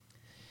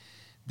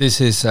This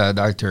is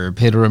Dr.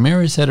 Pedro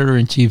Ramirez,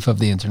 Editor-in-Chief of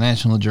the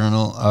International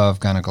Journal of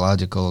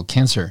Gynecological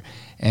Cancer.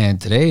 And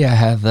today I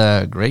have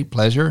the great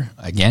pleasure,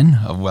 again,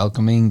 of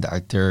welcoming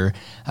Dr.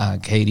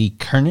 Katherine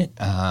Kurnit,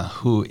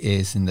 who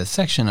is in the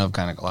section of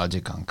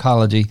Gynecologic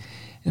Oncology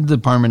in the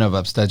Department of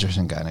Obstetrics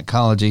and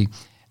Gynecology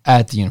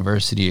at the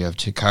University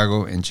of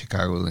Chicago in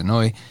Chicago,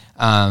 Illinois.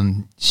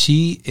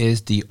 She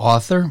is the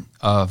author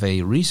of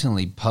a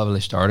recently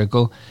published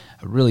article,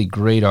 a really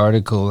great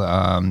article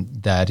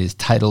that is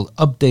titled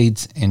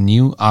Updates and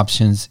New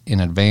Options in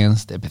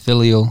Advanced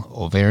Epithelial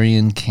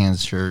Ovarian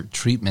Cancer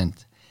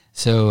Treatment.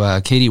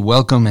 So, Katie,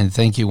 welcome, and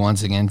thank you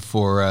once again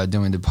for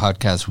doing the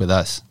podcast with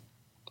us.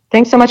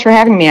 Thanks so much for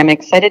having me. I'm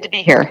excited to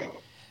be here.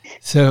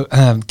 So,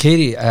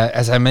 Katie,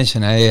 as I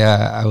mentioned,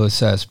 I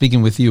was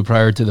speaking with you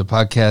prior to the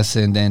podcast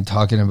and then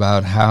talking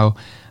about how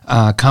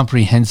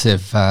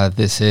comprehensive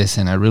this is,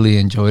 and I really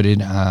enjoyed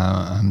it.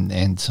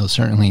 And so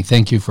certainly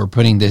thank you for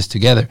putting this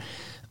together.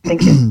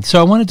 Thank you. So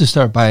I wanted to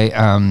start by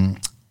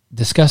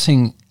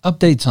discussing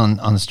updates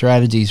on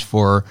strategies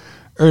for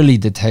early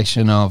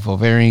detection of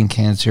ovarian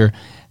cancer.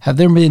 Have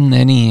there been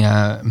any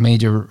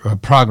major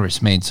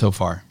progress made so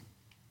far?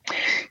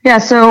 Yeah,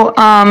 so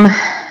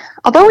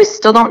although we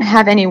still don't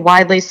have any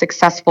widely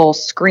successful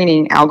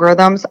screening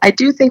algorithms, I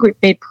do think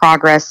we've made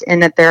progress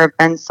in that there have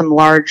been some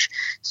large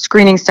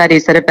screening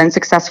studies that have been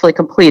successfully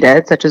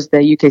completed, such as the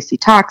UKC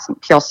Tox and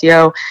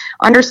PLCO.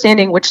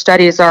 Understanding which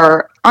studies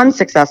are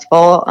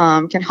unsuccessful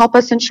can help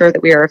us ensure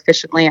that we are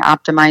efficiently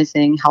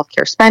optimizing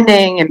healthcare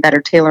spending and better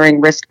tailoring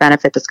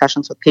risk-benefit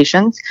discussions with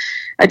patients.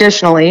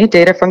 Additionally,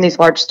 data from these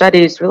large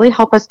studies really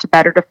help us to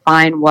better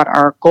define what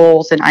our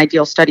goals and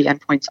ideal study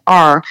endpoints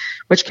are,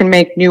 which can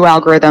make new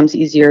algorithms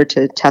easier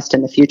to test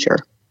in the future.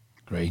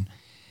 Great.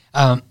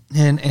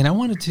 And I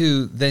wanted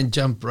to then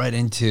jump right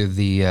into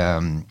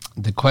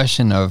the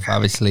question of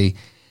obviously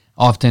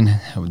often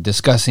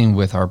discussing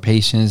with our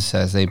patients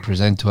as they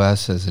present to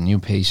us as a new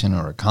patient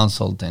or a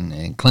consult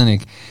in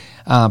clinic,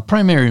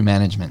 primary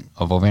management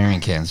of ovarian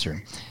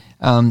cancer.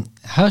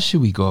 How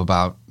should we go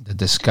about the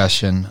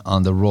discussion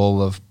on the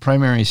role of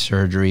primary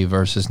surgery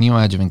versus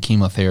neoadjuvant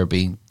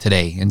chemotherapy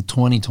today in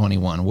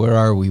 2021? Where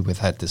are we with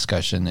that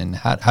discussion, and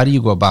how do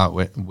you go about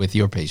with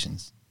your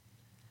patients?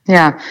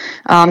 Yeah,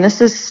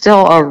 this is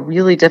still a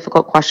really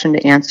difficult question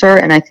to answer,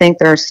 and I think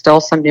there's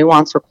still some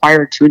nuance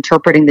required to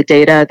interpreting the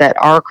data that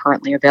are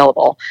currently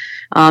available.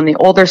 The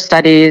older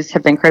studies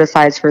have been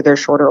criticized for their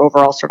shorter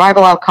overall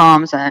survival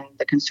outcomes and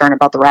the concern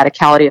about the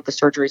radicality of the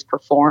surgeries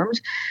performed.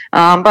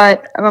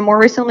 But more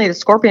recently, the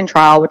Scorpion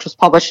trial, which was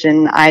published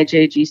in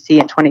IJGC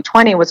in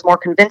 2020, was more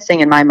convincing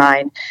in my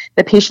mind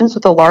that patients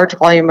with a large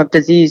volume of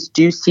disease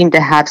do seem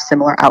to have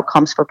similar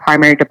outcomes for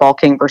primary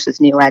debulking versus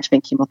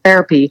neoadjuvant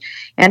chemotherapy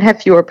and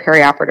have fewer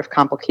perioperative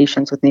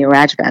complications with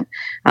neoadjuvant.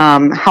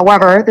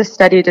 However, this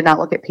study did not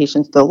look at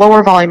patients with a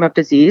lower volume of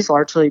disease,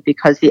 largely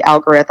because the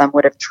algorithm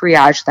would have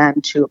triaged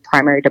them to a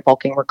primary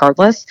debulking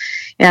regardless.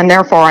 And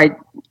therefore, I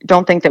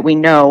don't think that we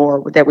know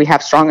or that we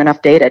have strong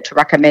enough data to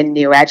recommend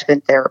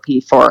neoadjuvant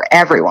therapy for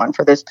everyone,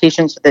 for those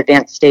patients with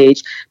advanced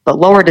stage but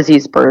lower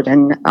disease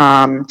burden.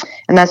 And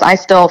thus, I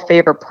still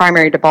favor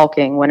primary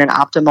debulking when an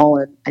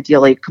optimal and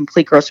ideally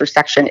complete gross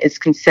resection is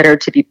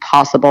considered to be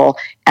possible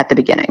at the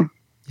beginning.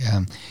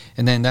 Yeah,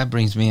 and then that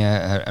brings me,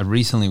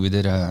 recently we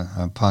did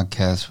a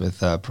podcast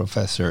with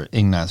Professor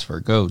Ignace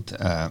Vergote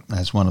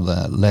as one of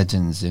the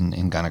legends in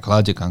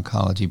Gynecologic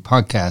Oncology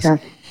podcast. Yeah.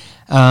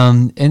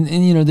 And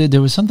you know,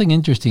 there was something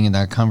interesting in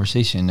that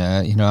conversation.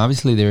 You know,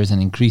 obviously there is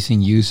an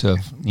increasing use of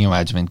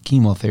neoadjuvant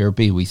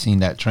chemotherapy. We've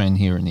seen that trend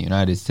here in the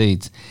United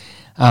States.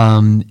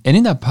 And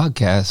in that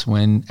podcast,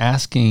 when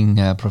asking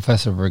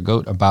Professor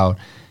Vergote about,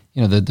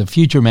 you know, the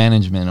future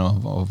management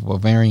of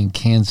ovarian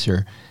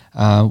cancer,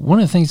 one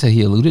of the things that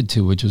he alluded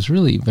to, which was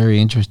really very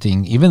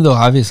interesting, even though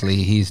obviously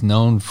he's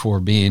known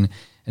for being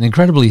an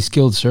incredibly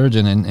skilled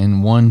surgeon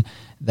and one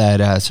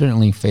that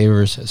certainly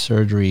favors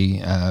surgery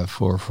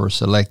for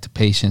select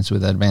patients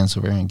with advanced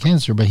ovarian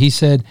cancer, but he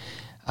said,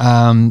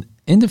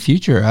 in the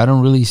future, I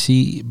don't really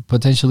see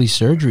potentially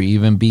surgery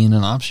even being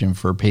an option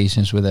for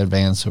patients with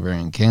advanced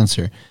ovarian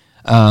cancer.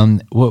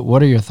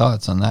 What are your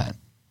thoughts on that?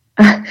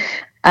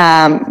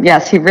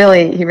 Yes, he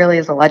really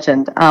is a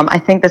legend. I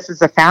think this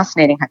is a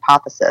fascinating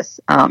hypothesis.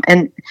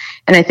 And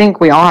I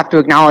think we all have to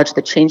acknowledge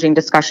the changing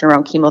discussion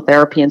around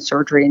chemotherapy and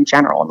surgery in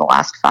general in the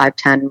last 5,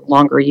 10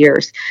 longer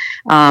years.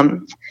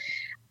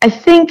 I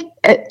think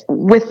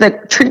with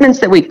the treatments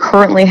that we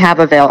currently have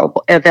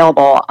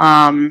available,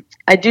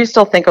 I do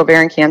still think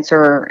ovarian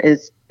cancer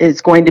is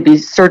going to be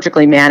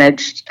surgically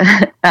managed,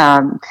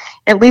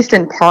 at least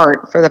in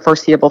part for the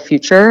foreseeable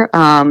future.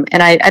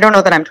 And I don't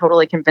know that I'm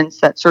totally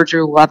convinced that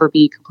surgery will ever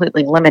be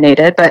completely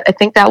eliminated, but I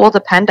think that will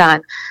depend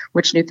on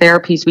which new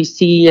therapies we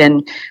see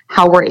and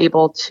how we're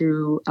able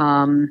to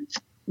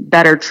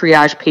better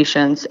triage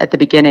patients at the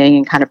beginning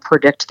and kind of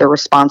predict their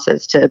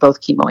responses to both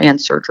chemo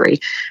and surgery.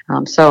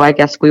 So I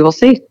guess we will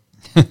see.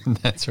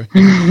 That's right.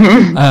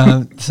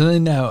 So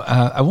then now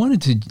I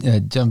wanted to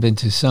jump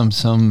into some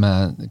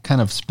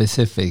kind of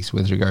specifics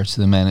with regards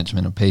to the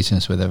management of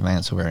patients with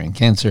advanced ovarian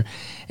cancer.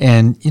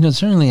 And,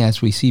 certainly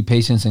as we see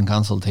patients in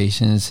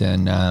consultations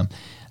and,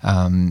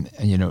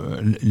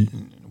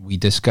 we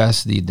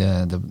discuss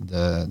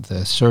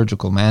the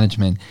surgical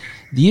management,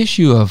 the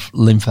issue of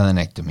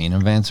lymphadenectomy in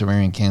advanced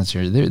ovarian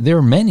cancer, there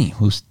are many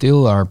who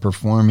still are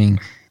performing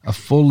a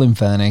full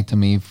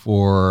lymphadenectomy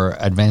for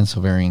advanced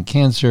ovarian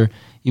cancer,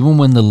 even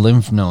when the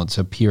lymph nodes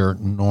appear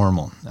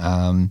normal.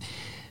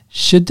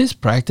 Should this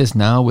practice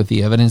now, with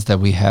the evidence that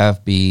we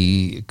have,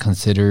 be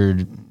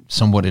considered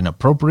somewhat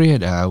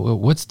inappropriate?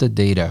 What's the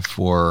data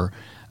for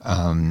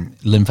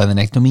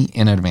lymphadenectomy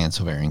in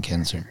advanced ovarian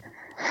cancer?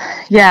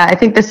 Yeah, I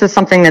think this is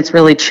something that's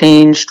really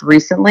changed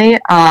recently.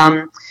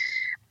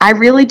 I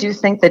really do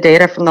think the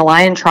data from the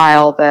Lion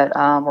trial that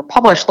were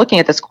published looking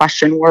at this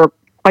question were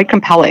quite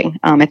compelling.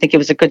 I think it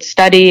was a good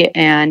study,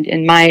 and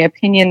in my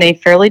opinion, they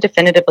fairly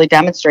definitively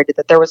demonstrated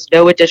that there was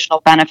no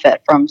additional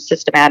benefit from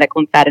systematic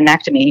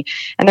lymphadenectomy,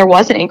 and there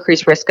was an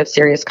increased risk of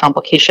serious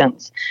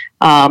complications.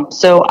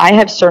 So I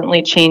have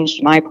certainly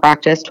changed my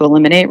practice to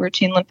eliminate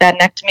routine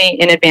lymphadenectomy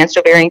in advanced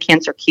ovarian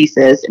cancer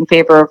cases in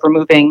favor of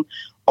removing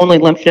only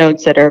lymph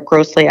nodes that are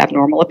grossly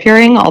abnormal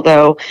appearing,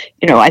 although,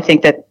 I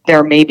think that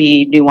there may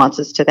be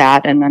nuances to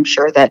that, and I'm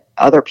sure that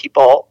other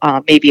people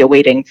may be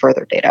awaiting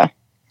further data.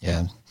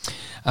 Yeah.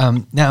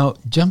 Now,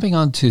 jumping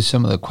on to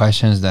some of the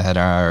questions that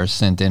are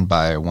sent in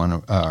by one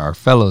of our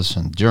fellows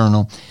from the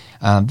journal.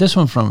 This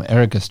one from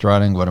Eric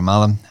Estrada in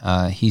Guatemala.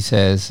 He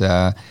says,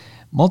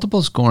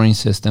 multiple scoring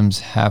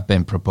systems have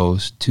been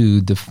proposed to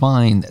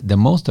define the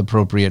most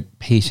appropriate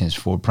patients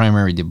for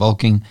primary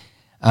debulking.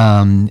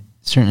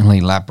 Certainly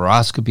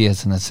laparoscopy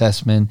as an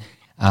assessment,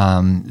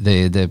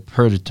 the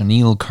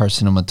peritoneal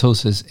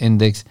carcinomatosis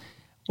index.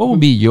 What would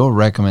be your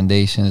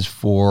recommendations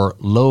for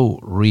low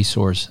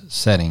resource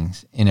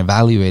settings in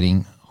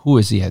evaluating who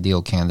is the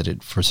ideal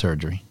candidate for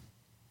surgery?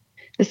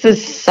 This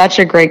is such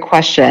a great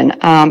question.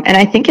 And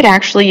I think it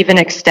actually even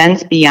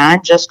extends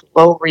beyond just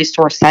low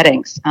resource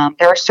settings.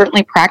 There are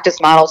certainly practice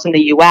models in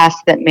the U.S.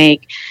 that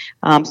make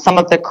some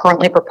of the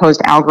currently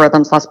proposed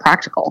algorithms less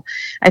practical.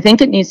 I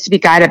think it needs to be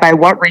guided by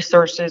what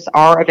resources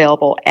are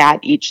available at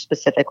each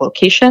specific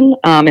location.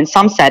 In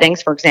some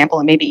settings, for example,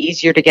 it may be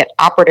easier to get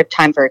operative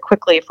time very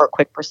quickly for a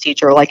quick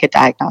procedure like a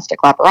diagnostic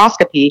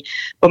laparoscopy,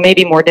 but may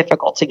be more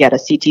difficult to get a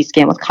CT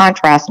scan with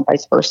contrast and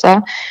vice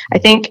versa. I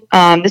think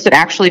this would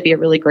actually be a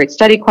really great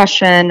study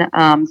question.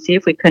 See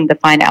if we can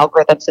define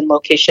algorithms in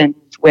locations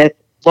with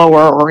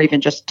lower or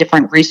even just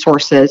different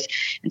resources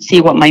and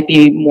see what might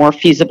be more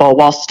feasible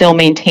while still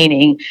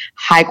maintaining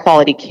high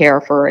quality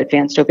care for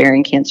advanced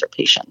ovarian cancer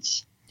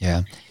patients.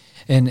 Yeah.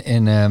 And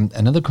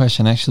another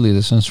question, actually,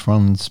 this one's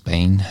from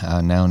Spain,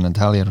 now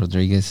Natalia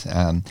Rodriguez.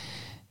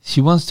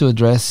 She wants to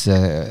address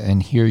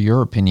and hear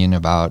your opinion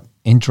about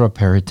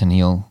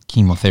intraperitoneal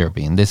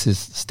chemotherapy. And this is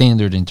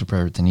standard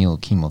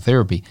intraperitoneal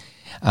chemotherapy.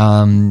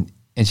 And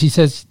she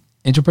says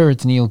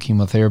intraperitoneal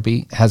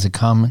chemotherapy has a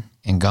come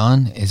and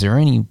gone. Is there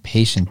any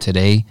patient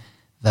today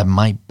that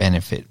might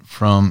benefit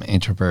from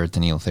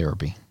intraperitoneal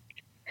therapy?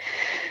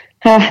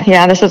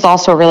 Yeah, this is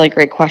also a really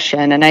great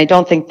question, and I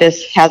don't think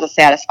this has a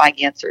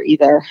satisfying answer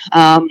either.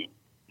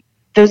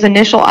 Those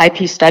initial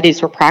IP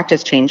studies were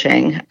practice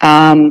changing,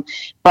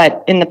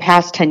 but in the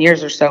past 10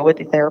 years or so with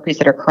the therapies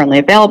that are currently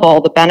available,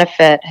 the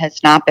benefit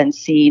has not been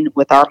seen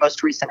with our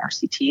most recent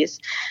RCTs.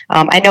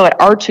 I know at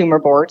our tumor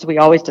boards, we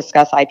always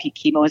discuss IP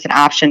chemo as an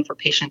option for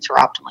patients who are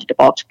optimally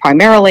debulked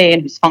primarily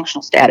and whose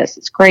functional status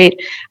is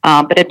great,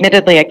 but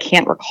admittedly, I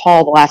can't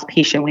recall the last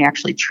patient we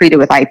actually treated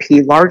with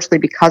IP, largely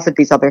because of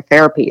these other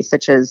therapies,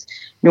 such as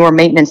newer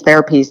maintenance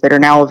therapies that are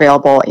now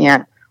available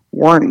and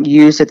weren't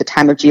used at the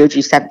time of GOG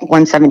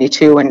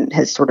 172 and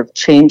has sort of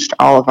changed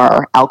all of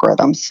our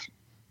algorithms.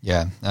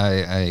 Yeah, I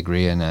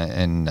agree.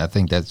 And I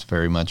think that's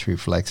very much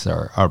reflects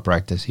our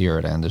practice here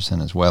at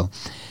Anderson as well.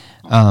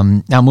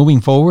 Now,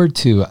 moving forward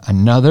to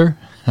another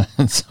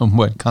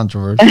somewhat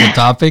controversial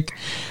topic,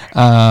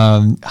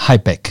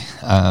 HIPEC.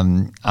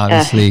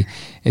 Obviously,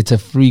 it's a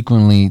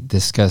frequently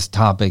discussed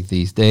topic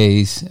these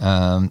days. Did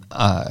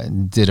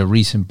a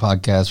recent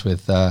podcast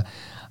with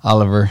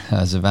Oliver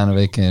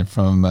Zavanovic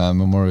from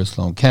Memorial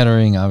Sloan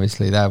Kettering.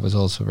 Obviously, that was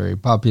also very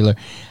popular.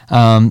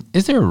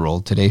 Is there a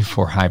role today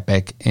for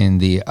HIPEC in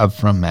the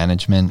upfront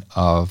management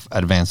of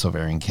advanced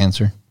ovarian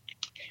cancer?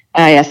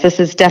 Yes,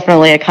 this is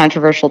definitely a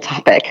controversial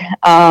topic.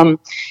 I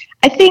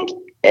think,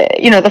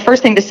 the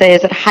first thing to say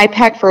is that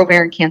HIPEC for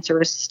ovarian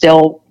cancer is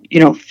still,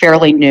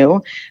 fairly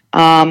new.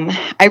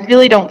 I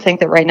really don't think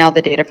that right now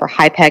the data for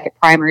HIPEC at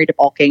primary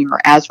debulking are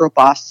as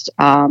robust,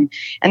 and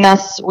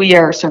thus we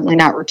are certainly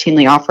not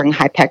routinely offering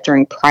HIPEC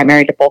during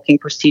primary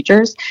debulking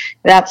procedures.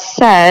 That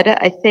said,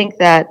 I think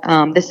that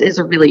this is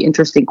a really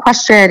interesting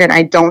question, and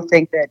I don't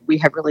think that we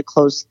have really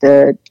closed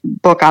the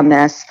book on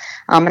this.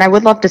 And I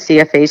would love to see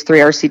a phase 3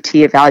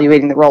 RCT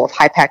evaluating the role of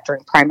HIPEC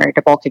during primary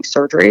debulking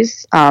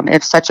surgeries.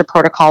 If such a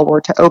protocol were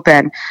to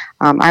open,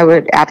 I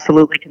would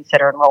absolutely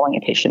consider enrolling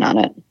a patient on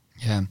it.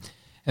 Yeah.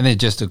 And then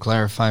just to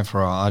clarify for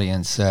our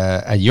audience,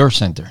 at your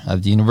center,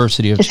 at the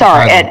University of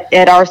Chicago. Sorry,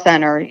 at our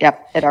center,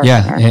 yep, at our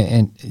center. Yeah,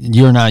 and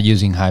you're not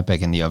using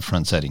HIPEC in the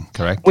upfront setting,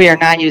 correct? We are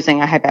not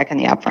using a HIPEC in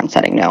the upfront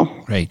setting, no.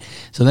 Great.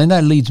 So then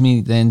that leads me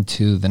then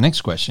to the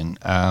next question.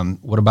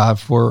 What about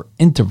for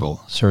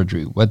interval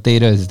surgery? What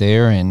data is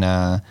there, and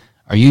are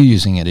you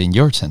using it in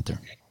your center?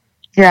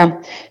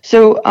 Yeah.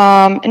 So,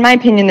 in my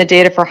opinion, the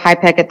data for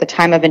HIPEC at the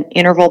time of an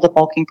interval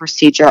debulking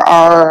procedure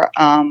are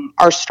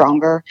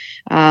stronger.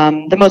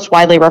 The most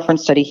widely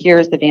referenced study here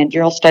is the Van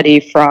Dierl study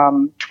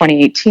from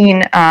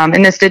 2018,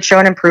 and this did show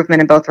an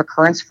improvement in both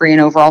recurrence-free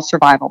and overall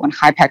survival when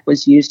HIPEC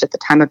was used at the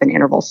time of an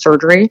interval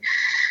surgery.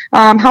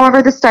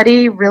 However, the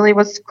study really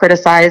was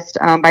criticized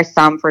by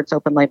some for its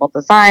open-label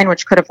design,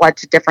 which could have led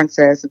to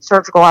differences in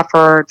surgical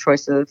effort,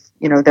 choice of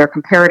their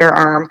comparator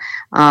arm,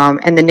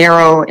 and the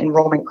narrow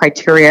enrollment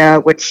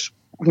criteria, which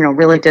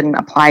really didn't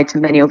apply to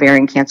many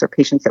ovarian cancer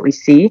patients that we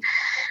see.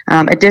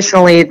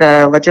 Additionally,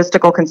 the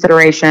logistical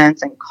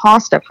considerations and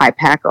cost of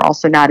HIPEC are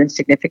also not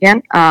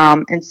insignificant,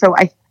 and so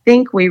I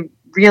think we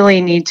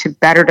really need to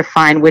better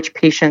define which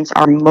patients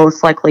are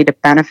most likely to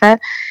benefit,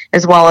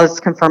 as well as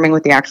confirming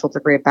what the actual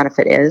degree of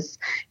benefit is.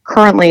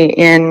 Currently,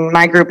 in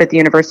my group at the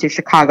University of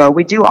Chicago,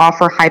 we do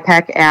offer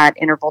HIPEC at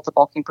interval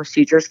debulking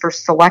procedures for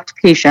select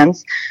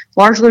patients,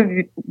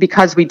 largely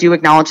because we do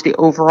acknowledge the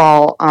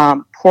overall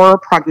poor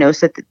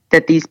prognosis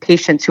that these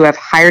patients who have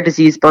higher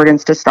disease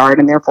burdens to start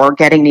and therefore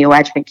getting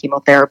neoadjuvant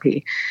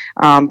chemotherapy.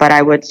 But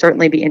I would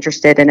certainly be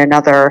interested in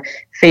another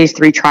phase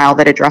 3 trial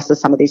that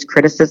addresses some of these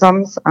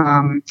criticisms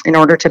in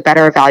order to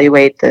better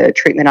evaluate the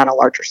treatment on a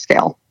larger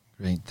scale.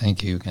 Great.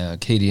 Thank you,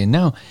 Katie. And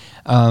now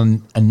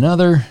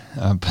another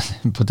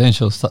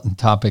potential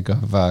topic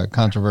of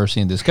controversy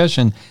and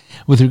discussion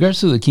with regards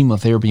to the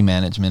chemotherapy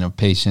management of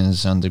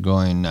patients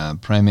undergoing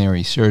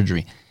primary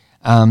surgery.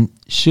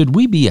 Should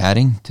we be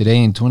adding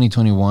today in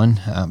 2021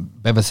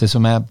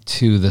 bevacizumab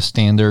to the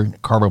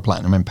standard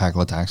carboplatin and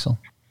paclitaxel?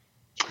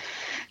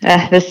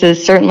 This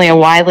is certainly a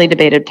widely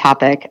debated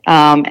topic,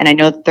 and I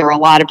know that there are a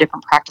lot of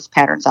different practice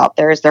patterns out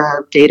there, as there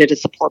are data to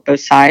support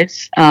both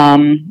sides,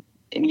 in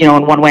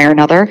one way or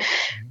another.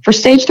 For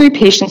stage 3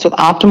 patients with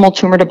optimal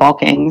tumor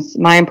debulkings,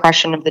 my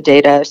impression of the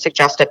data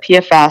suggests a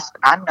PFS,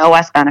 but not an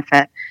OS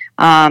benefit,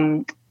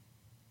 and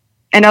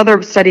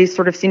other studies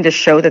sort of seem to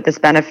show that this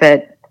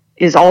benefit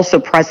is also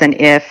present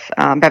if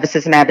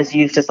bevacizumab is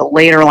used as a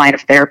later line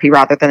of therapy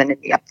rather than in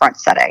the upfront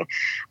setting.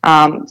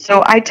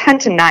 So I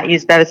tend to not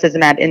use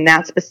bevacizumab in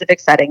that specific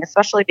setting,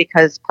 especially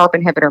because PARP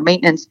inhibitor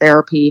maintenance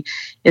therapy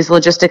is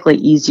logistically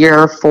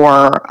easier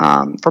for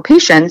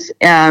patients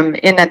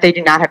in that they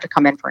do not have to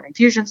come in for an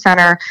infusion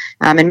center.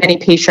 And many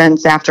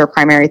patients, after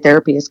primary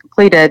therapy is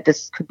completed,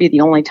 this could be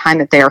the only time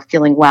that they are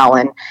feeling well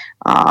and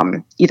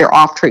either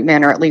off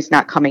treatment or at least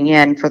not coming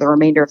in for the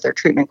remainder of their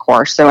treatment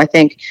course. So I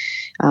think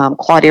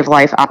quality of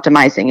life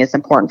optimizing is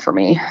important for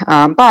me.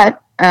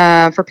 But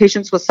for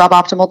patients with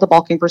suboptimal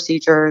debulking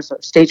procedures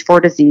or stage 4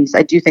 disease,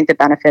 I do think the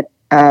benefit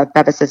of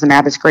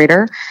bevacizumab is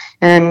greater.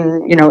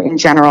 And, in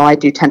general, I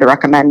do tend to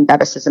recommend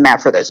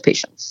bevacizumab for those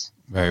patients.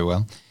 Very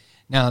well.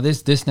 Now,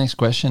 this next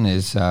question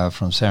is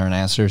from Sarah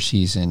Nasser.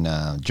 She's in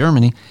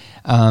Germany.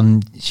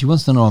 She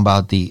wants to know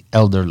about the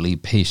elderly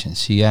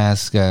patients. She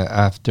asks,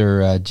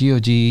 after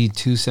GOG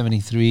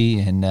 273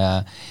 and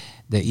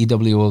the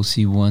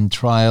EWOC1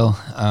 trial,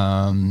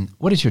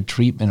 what is your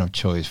treatment of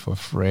choice for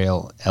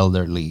frail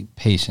elderly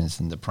patients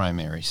in the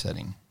primary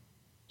setting?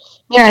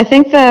 Yeah, I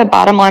think the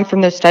bottom line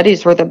from those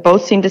studies were that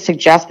both seem to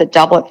suggest that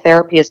doublet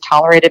therapy is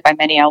tolerated by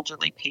many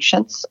elderly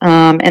patients.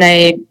 And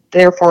I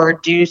therefore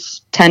do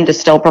tend to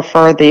still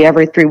prefer the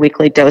every 3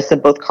 weekly dose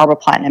of both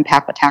carboplatin and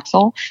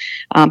paclitaxel.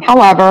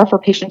 However, for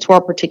patients who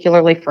are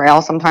particularly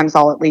frail, sometimes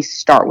I'll at least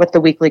start with the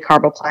weekly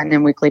carboplatin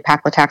and weekly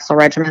paclitaxel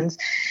regimens.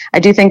 I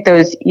do think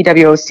those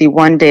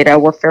EWOC1 data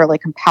were fairly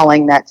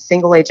compelling that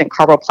single agent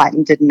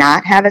carboplatin did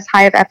not have as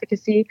high of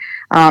efficacy.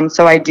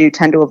 So I do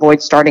tend to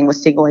avoid starting with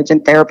single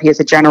agent therapy as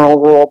a general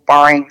rule,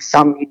 barring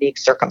some unique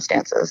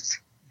circumstances.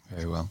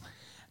 Very well.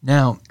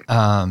 Now,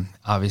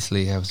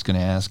 obviously, I was going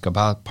to ask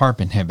about PARP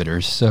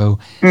inhibitors. So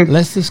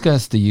let's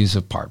discuss the use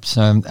of PARPs.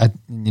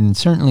 And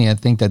certainly, I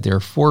think that there are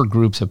 4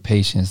 groups of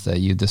patients that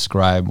you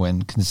describe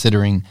when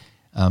considering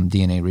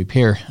DNA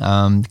repair.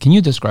 Can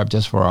you describe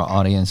just for our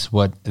audience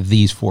what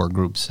these 4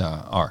 groups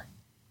are?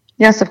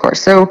 Yes, of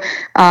course. So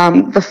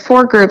the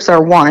 4 groups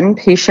are: 1,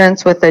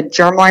 patients with a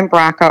germline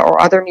BRCA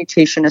or other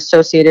mutation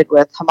associated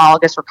with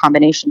homologous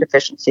recombination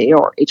deficiency,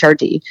 or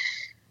HRD.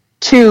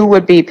 2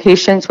 would be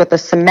patients with a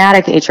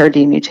somatic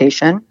HRD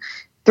mutation.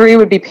 3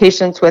 would be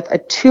patients with a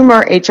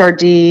tumor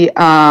HRD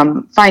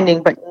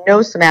finding but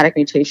no somatic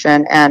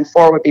mutation. And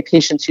 4 would be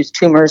patients whose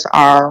tumors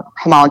are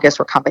homologous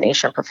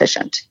recombination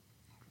proficient.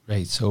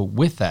 Right. So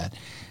with that,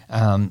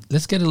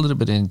 let's get a little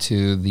bit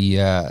into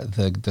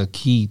the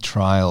key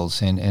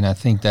trials. And I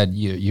think that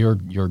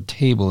your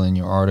table in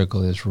your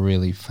article is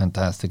really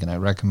fantastic, and I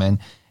recommend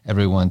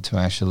everyone to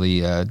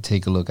actually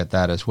take a look at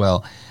that as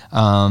well.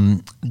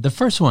 The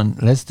first one,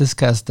 let's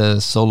discuss the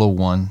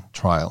SOLO-1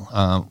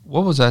 trial.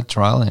 What was that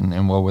trial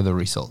and what were the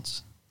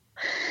results?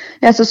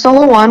 Yeah, so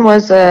SOLO-1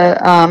 was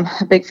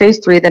a big phase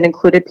 3 that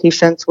included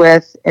patients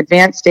with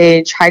advanced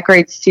stage,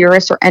 high-grade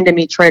serous or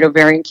endometrioid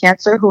ovarian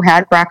cancer who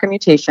had BRCA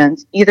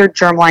mutations, either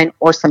germline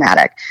or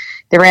somatic.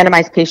 They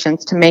randomized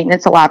patients to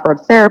maintenance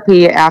olaparib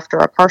therapy after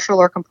a partial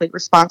or complete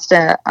response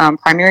to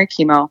primary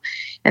chemo,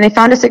 and they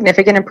found a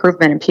significant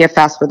improvement in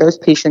PFS for those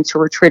patients who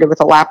were treated with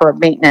olaparib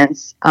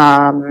maintenance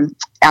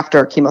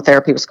after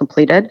chemotherapy was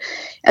completed.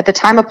 At the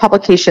time of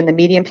publication, the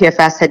median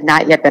PFS had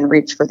not yet been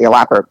reached for the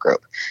olaparib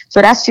group.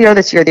 So at SGO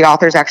this year, the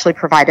authors actually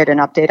provided an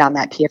update on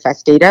that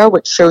PFS data,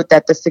 which showed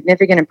that the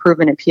significant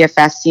improvement in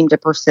PFS seemed to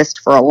persist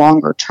for a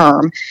longer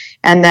term,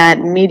 and that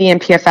median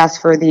PFS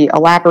for the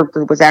olaparib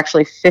group was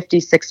actually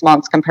 56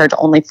 months compared to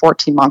only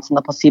 14 months in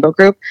the placebo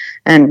group.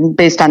 And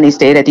based on these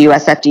data, the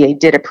US FDA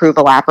did approve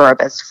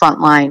olaparib as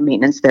frontline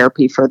maintenance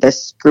therapy for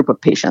this group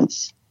of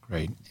patients.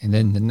 Great. And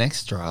then the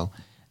next trial,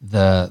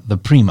 the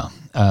PRIMA.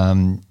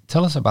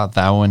 Tell us about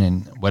that one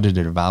and what did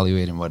it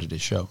evaluate and what did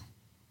it show?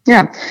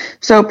 Yeah,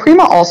 so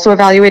PRIMA also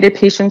evaluated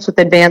patients with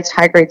advanced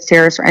high-grade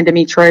serous or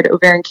endometrioid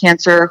ovarian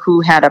cancer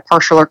who had a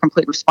partial or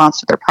complete response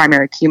to their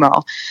primary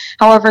chemo.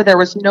 However, there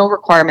was no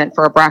requirement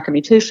for a BRCA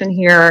mutation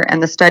here,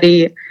 and the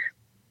study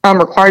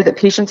required that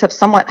patients have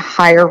somewhat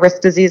higher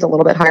risk disease, a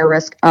little bit higher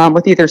risk,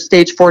 with either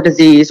stage 4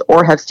 disease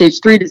or have stage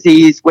 3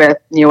 disease with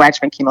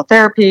neoadjuvant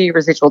chemotherapy,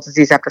 residual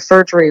disease after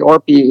surgery, or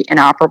be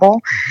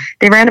inoperable.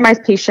 They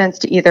randomized patients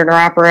to either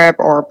niraparib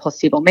or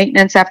placebo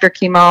maintenance after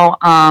chemo,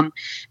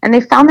 and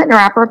they found that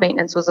niraparib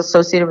maintenance was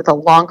associated with a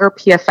longer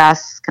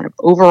PFS kind of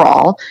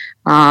overall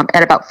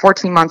at about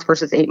 14 months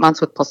versus 8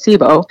 months with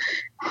placebo.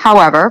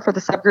 However, for the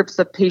subgroups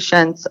of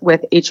patients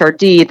with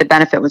HRD, the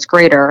benefit was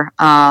greater.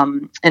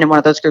 And in one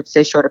of those groups,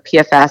 they showed a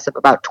PFS of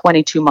about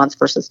 22 months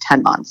versus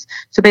 10 months.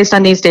 So based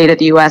on these data,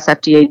 the US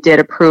FDA did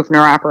approve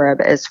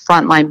niraparib as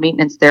frontline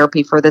maintenance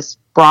therapy for this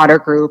broader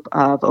group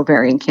of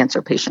ovarian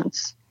cancer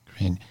patients.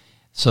 Great.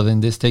 So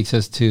then this takes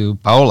us to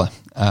Paola.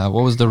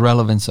 What was the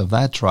relevance of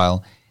that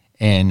trial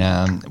and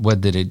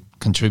what did it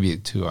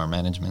contribute to our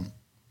management?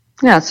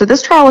 Yeah, so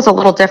this trial was a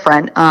little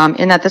different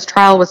in that this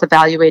trial was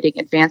evaluating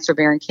advanced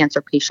ovarian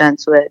cancer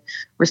patients who had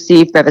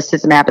received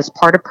bevacizumab as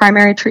part of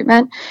primary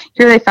treatment.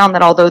 Here they found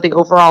that although the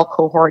overall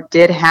cohort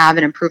did have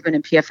an improvement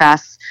in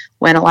PFS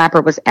when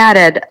olaparib was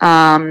added,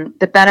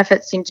 the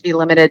benefit seemed to be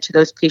limited to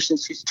those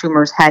patients whose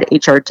tumors had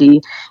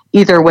HRD,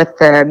 either with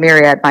the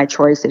Myriad My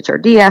Choice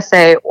HRD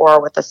assay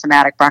or with the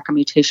somatic BRCA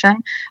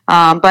mutation.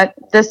 But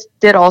this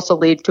did also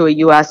lead to a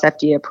US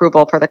FDA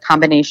approval for the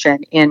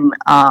combination in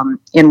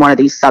one of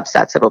these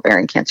subsets of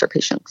ovarian cancer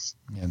patients.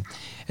 Yeah.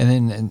 And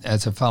then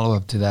as a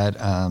follow-up to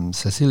that,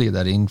 Cecilia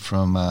Darin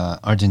from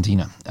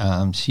Argentina,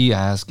 she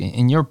asked,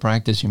 in your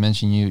practice, you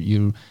mentioned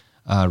you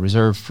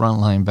reserve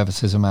frontline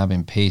bevacizumab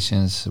in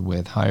patients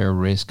with higher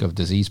risk of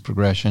disease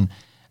progression.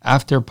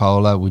 After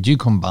Paola, would you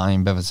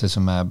combine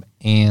bevacizumab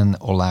and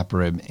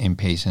olaparib in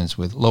patients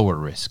with lower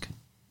risk?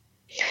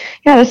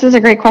 Yeah, this is a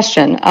great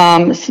question.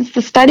 Since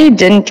the study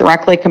didn't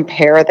directly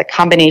compare the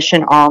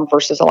combination arm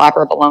versus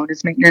olaparib alone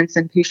as maintenance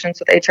in patients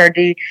with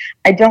HRD,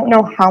 I don't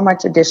know how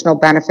much additional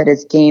benefit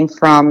is gained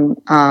from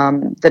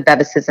the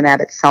bevacizumab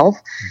itself.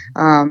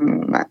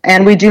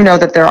 And we do know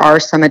that there are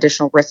some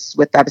additional risks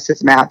with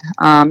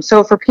bevacizumab.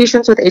 So for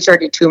patients with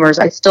HRD tumors,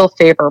 I still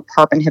favor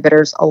PARP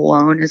inhibitors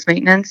alone as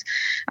maintenance.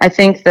 I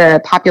think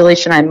the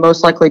population I'm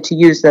most likely to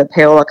use the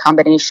Paola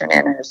combination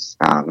in is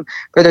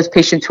for those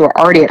patients who are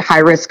already at high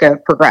risk of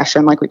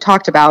progression, like we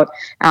talked about,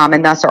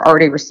 and thus are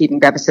already receiving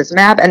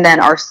bevacizumab, and then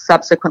are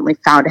subsequently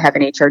found to have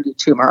an HRD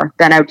tumor.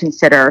 Then I would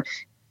consider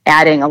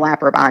adding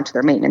olaparib onto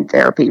their maintenance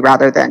therapy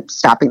rather than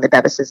stopping the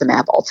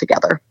bevacizumab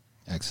altogether.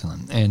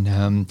 Excellent.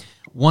 And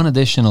one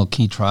additional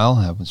key trial,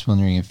 I was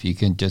wondering if you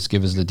could just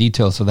give us the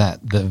details of that,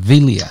 the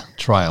VILIA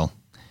trial.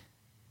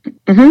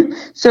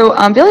 So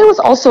VILIA was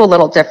also a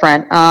little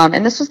different,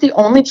 and this was the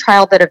only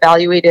trial that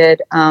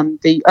evaluated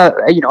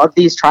of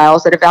these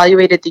trials that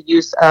evaluated the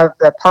use of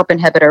the PARP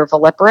inhibitor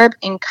veliparib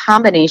in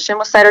combination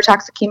with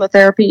cytotoxic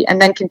chemotherapy,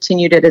 and then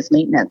continued it as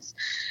maintenance.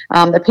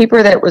 The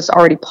paper that was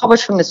already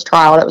published from this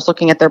trial that was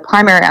looking at their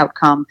primary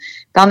outcome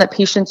found that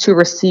patients who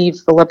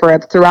received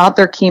veliparib throughout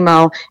their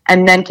chemo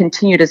and then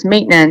continued as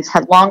maintenance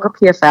had longer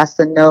PFS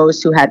than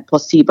those who had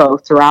placebo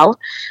throughout.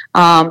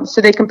 So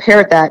they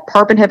compared that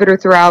PARP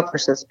inhibitor throughout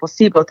versus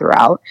placebo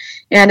throughout.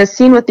 And as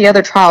seen with the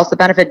other trials, the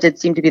benefit did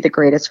seem to be the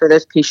greatest for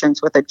those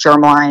patients with a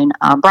germline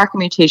BRCA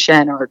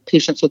mutation or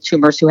patients with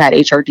tumors who had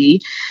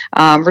HRD.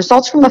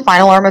 Results from the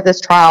final arm of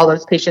this trial,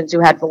 those patients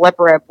who had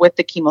veliparib with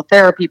the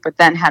chemotherapy but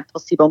then had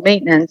placebo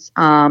maintenance,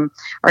 are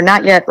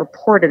not yet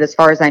reported as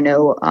far as I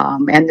know,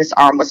 and this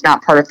arm was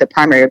not part of the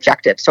primary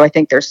objective. So I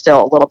think there's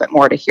still a little bit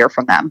more to hear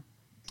from them.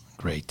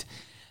 Great.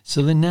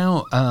 So then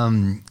now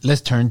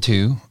let's turn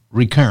to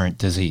recurrent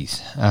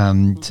disease.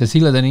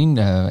 Cecilia Darin,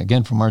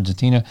 again from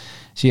Argentina,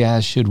 she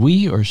asked, should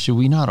we or should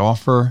we not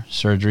offer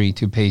surgery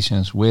to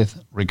patients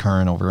with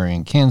recurrent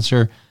ovarian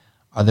cancer?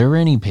 Are there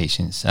any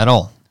patients at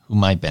all who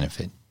might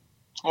benefit?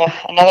 Yeah,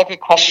 another good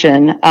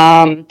question.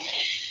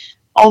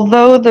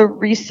 Although the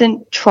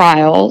recent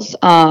trials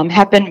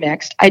have been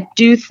mixed, I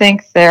do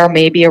think there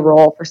may be a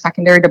role for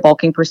secondary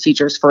debulking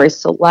procedures for a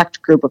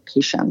select group of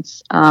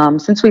patients.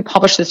 Since we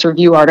published this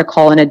review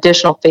article, an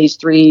additional phase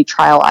 3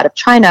 trial out of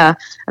China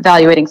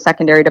evaluating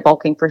secondary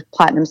debulking for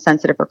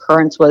platinum-sensitive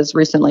recurrence was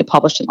recently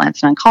published in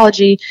Lancet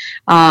Oncology.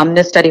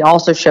 This study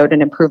also showed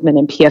an improvement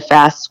in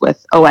PFS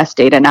with OS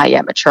data not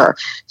yet mature.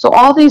 So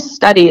all these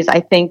studies, I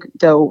think,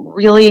 though,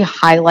 really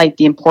highlight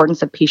the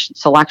importance of patient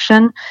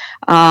selection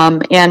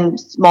and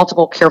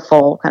multiple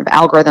careful kind of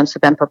algorithms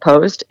have been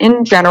proposed.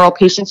 In general,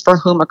 patients for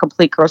whom a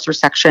complete gross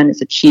resection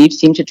is achieved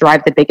seem to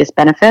drive the biggest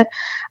benefit.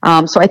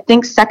 So I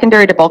think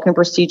secondary debulking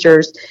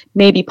procedures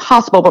may be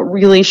possible, but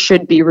really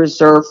should be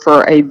reserved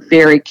for a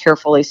very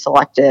carefully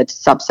selected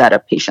subset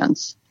of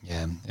patients.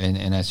 Yeah,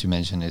 and as you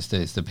mentioned, it's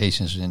the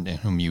patients in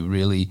whom you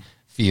really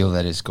feel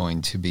that it's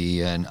going to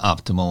be an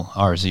optimal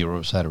R0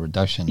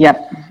 cytoreduction.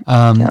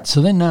 Yep.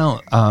 So then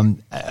now,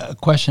 a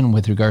question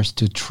with regards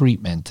to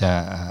treatment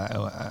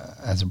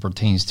as it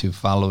pertains to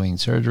following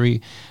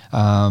surgery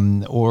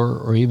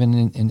or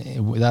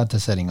even without the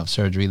setting of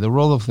surgery, the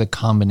role of the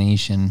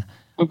combination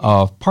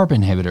of PARP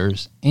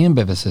inhibitors and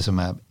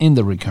bevacizumab in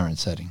the recurrent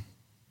setting.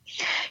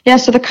 Yeah,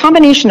 so the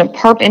combination of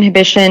PARP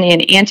inhibition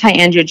and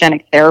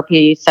anti-angiogenic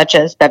therapy, such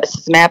as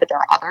bevacizumab, but there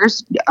are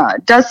others,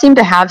 does seem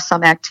to have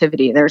some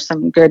activity. There's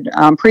some good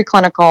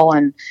preclinical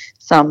and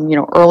some,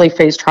 early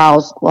phase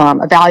trials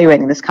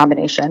evaluating this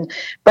combination.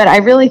 But I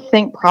really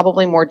think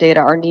probably more data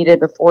are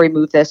needed before we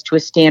move this to a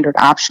standard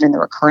option in the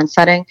recurrent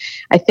setting.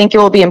 I think it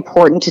will be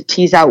important to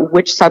tease out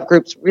which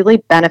subgroups really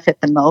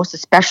benefit the most,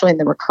 especially in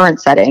the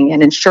recurrent setting,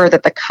 and ensure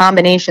that the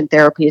combination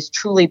therapy is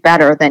truly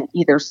better than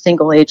either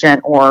single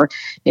agent or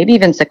maybe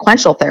even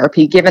sequential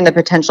therapy, given the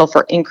potential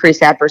for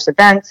increased adverse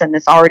events and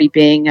this already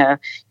being a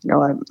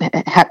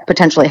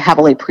potentially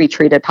heavily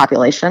pretreated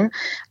population.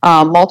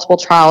 Multiple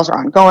trials are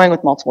ongoing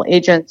with multiple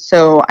agents.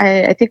 So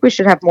I think we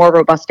should have more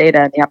robust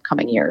data in the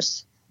upcoming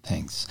years.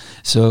 Thanks.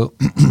 So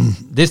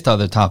this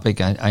other topic,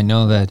 I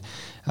know that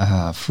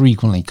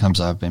frequently comes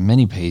up in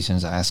many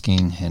patients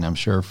asking, and I'm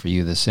sure for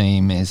you the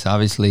same, is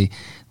obviously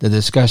the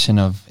discussion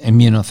of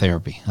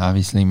immunotherapy.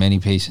 Obviously, many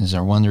patients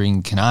are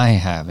wondering, can I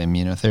have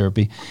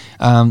immunotherapy?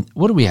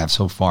 What do we have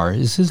so far?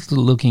 Is this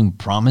looking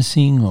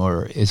promising,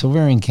 or is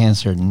ovarian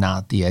cancer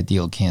not the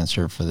ideal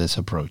cancer for this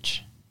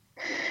approach?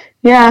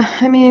 Yeah,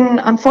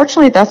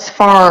 unfortunately, thus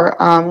far,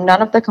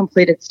 none of the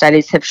completed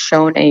studies have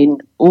shown an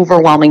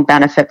overwhelming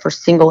benefit for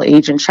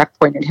single-agent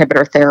checkpoint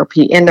inhibitor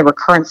therapy in the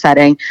recurrent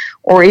setting,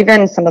 or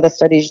even some of the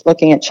studies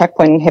looking at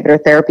checkpoint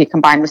inhibitor therapy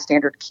combined with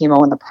standard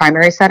chemo in the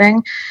primary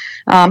setting.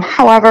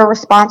 However,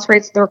 response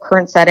rates in the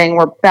recurrent setting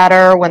were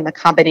better when the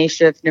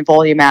combination of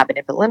nivolumab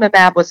and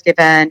ipilimumab was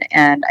given,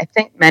 and I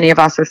think many of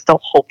us are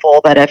still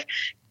hopeful that if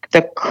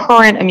the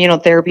current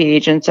immunotherapy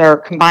agents are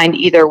combined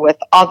either with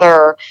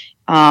other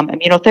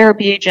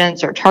immunotherapy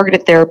agents or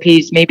targeted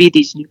therapies, maybe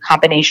these new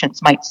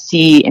combinations might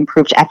see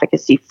improved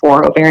efficacy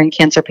for ovarian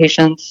cancer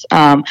patients.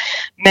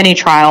 Many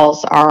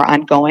trials are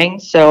ongoing,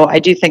 so I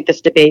do think this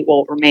debate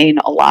will remain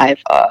alive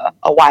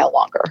a while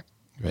longer.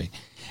 Great.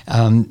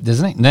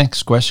 This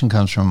next question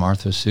comes from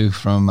Arthur Su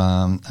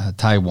from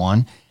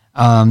Taiwan.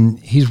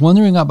 He's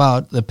wondering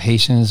about the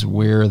patients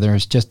where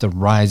there's just a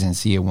rise in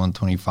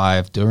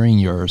CA-125 during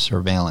your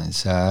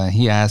surveillance.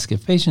 He asked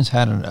if patients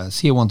had a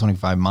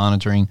CA-125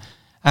 monitoring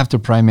after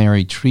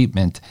primary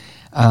treatment,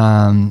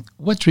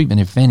 what treatment,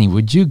 if any,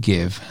 would you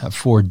give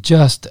for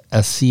just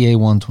a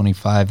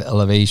CA-125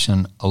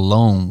 elevation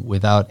alone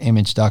without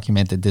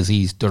image-documented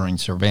disease during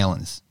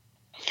surveillance?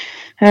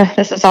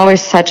 This is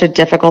always such a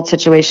difficult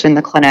situation in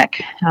the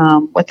clinic.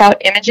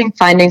 Without imaging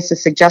findings to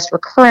suggest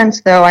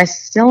recurrence, though, I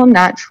still am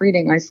not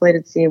treating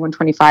isolated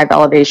CA-125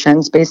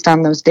 elevations based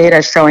on those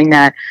data showing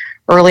that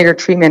earlier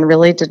treatment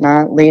really did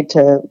not lead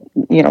to,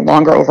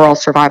 longer overall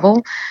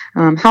survival.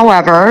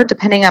 However,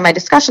 depending on my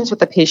discussions with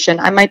the patient,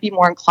 I might be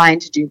more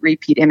inclined to do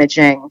repeat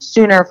imaging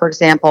sooner, for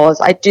example,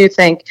 as I do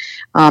think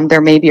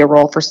there may be a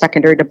role for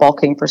secondary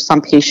debulking for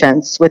some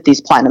patients with these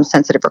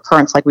platinum-sensitive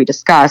recurrence like we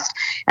discussed,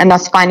 and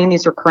thus finding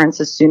these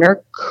recurrences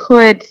sooner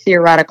could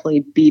theoretically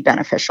be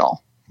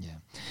beneficial. Yeah.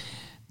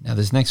 Now,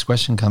 this next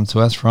question comes to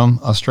us from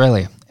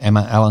Australia,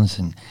 Emma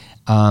Allenson.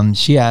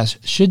 She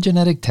asked, should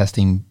genetic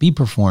testing be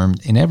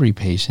performed in every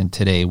patient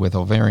today with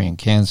ovarian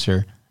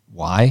cancer?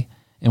 Why?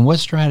 And what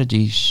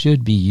strategy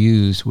should be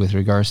used with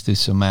regards to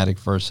somatic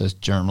versus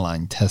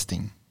germline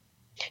testing?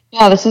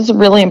 Yeah, this is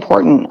really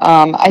important.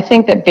 I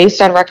think that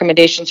based on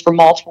recommendations from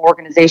multiple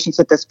organizations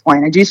at this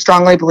point, I do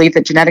strongly believe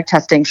that genetic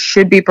testing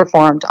should be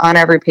performed on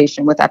every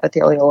patient with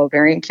epithelial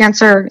ovarian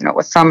cancer,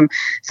 with some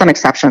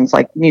exceptions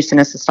like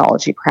mucinous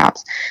histology,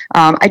 perhaps.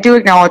 I do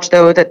acknowledge,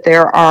 though, that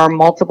there are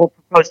multiple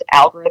proposed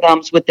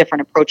algorithms with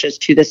different approaches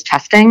to this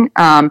testing,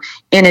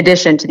 in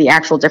addition to the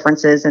actual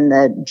differences in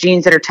the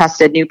genes that are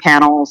tested, new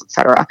panels, et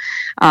cetera.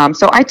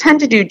 So I tend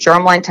to do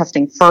germline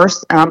testing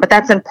first, but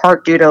that's in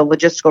part due to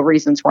logistical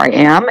reasons where I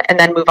am, and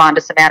then move on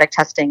to somatic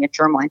testing if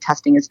germline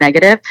testing is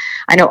negative.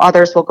 I know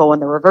others will go in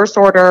the reverse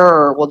order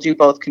or will do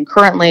both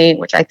concurrently,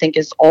 which I think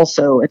is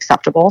also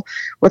acceptable.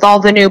 With all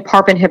the new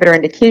PARP inhibitor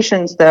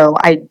indications, though,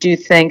 I do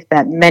think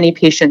that many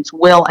patients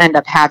will end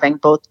up having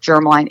both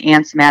germline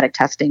and somatic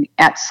testing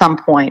at some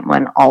point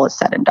when all is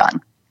said and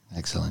done.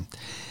 Excellent.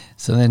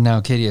 So then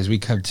now, Katie, as we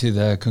come to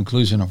the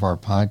conclusion of our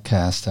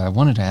podcast, I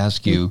wanted to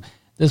ask you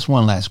this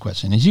one last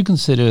question. As you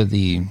consider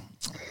the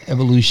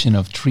evolution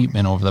of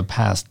treatment over the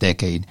past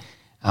decade,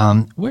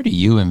 where do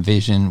you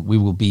envision we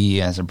will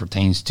be as it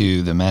pertains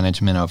to the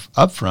management of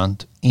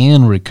upfront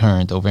and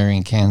recurrent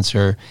ovarian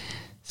cancer,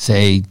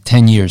 say,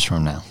 10 years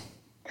from now?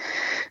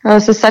 Oh,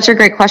 this is such a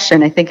great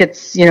question. I think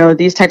it's,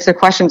 these types of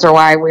questions are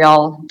why we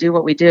all do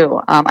what we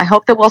do. I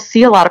hope that we'll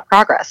see a lot of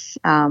progress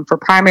for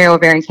primary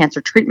ovarian cancer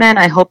treatment.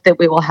 I hope that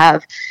we will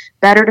have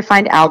better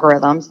defined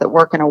algorithms that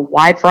work in a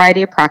wide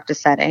variety of practice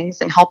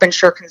settings and help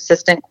ensure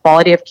consistent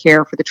quality of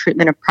care for the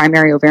treatment of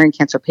primary ovarian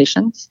cancer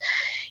patients.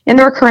 In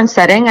the recurrent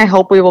setting, I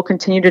hope we will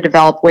continue to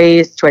develop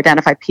ways to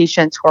identify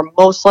patients who are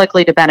most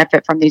likely to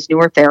benefit from these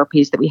newer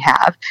therapies that we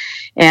have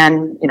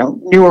and,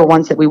 newer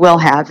ones that we will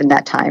have in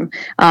that time,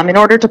 in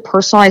order to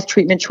personalize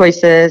treatment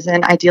choices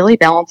and ideally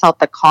balance out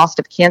the cost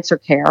of cancer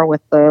care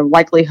with the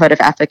likelihood of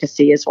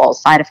efficacy as well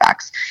as side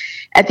effects.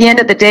 At the end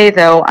of the day,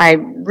 though, I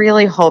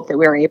really hope that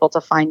we're able to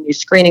find new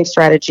screening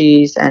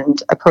strategies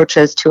and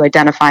approaches to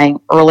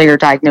identifying earlier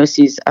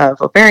diagnoses of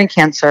ovarian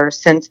cancer,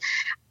 since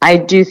I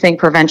do think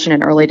prevention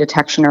and early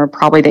detection are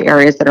probably the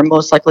areas that are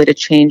most likely to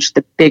change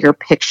the bigger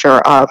picture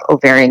of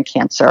ovarian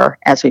cancer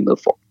as we move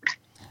forward.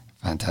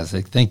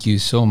 Fantastic. Thank you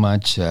so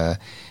much,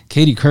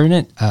 Katie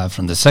Kurnit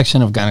from the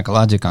section of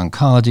Gynecologic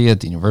Oncology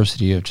at the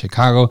University of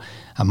Chicago.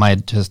 I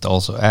might just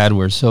also add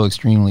we're so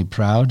extremely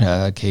proud.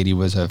 Katie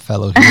was a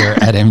fellow here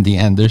at MD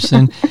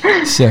Anderson.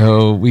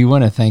 So we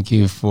want to thank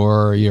you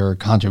for your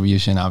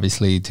contribution,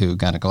 obviously, to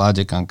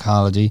Gynecologic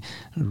Oncology.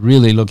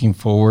 Really looking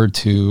forward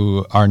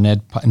to our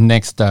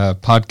next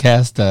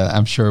podcast.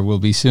 I'm sure it will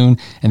be soon.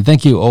 And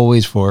thank you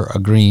always for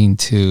agreeing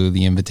to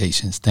the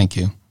invitations. Thank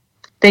you.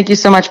 Thank you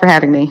so much for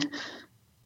having me.